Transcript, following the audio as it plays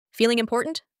Feeling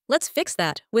important? Let's fix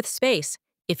that with space.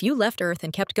 If you left Earth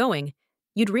and kept going,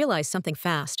 you'd realize something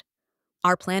fast.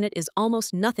 Our planet is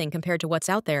almost nothing compared to what's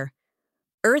out there.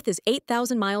 Earth is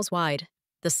 8,000 miles wide.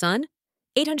 The Sun?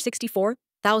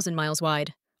 864,000 miles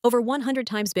wide, over 100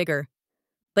 times bigger.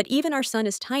 But even our Sun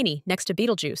is tiny next to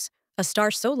Betelgeuse, a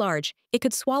star so large it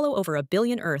could swallow over 1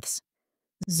 billion Earths.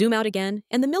 Zoom out again,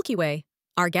 and the Milky Way,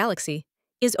 our galaxy,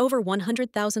 is over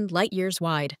 100,000 light-years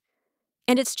wide.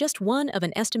 And it's just one of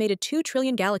an estimated 2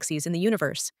 trillion galaxies in the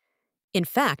universe. In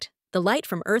fact, the light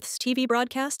from Earth's TV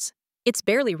broadcasts, it's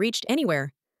barely reached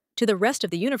anywhere. To the rest of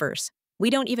the universe, we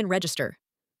don't even register.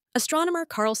 Astronomer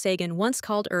Carl Sagan once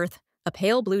called Earth a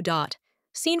pale blue dot.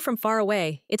 Seen from far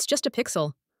away, it's just a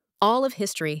pixel. All of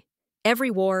history,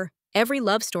 every war, every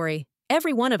love story,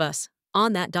 every one of us,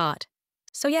 on that dot.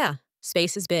 So yeah,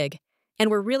 space is big. And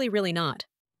we're really, really not.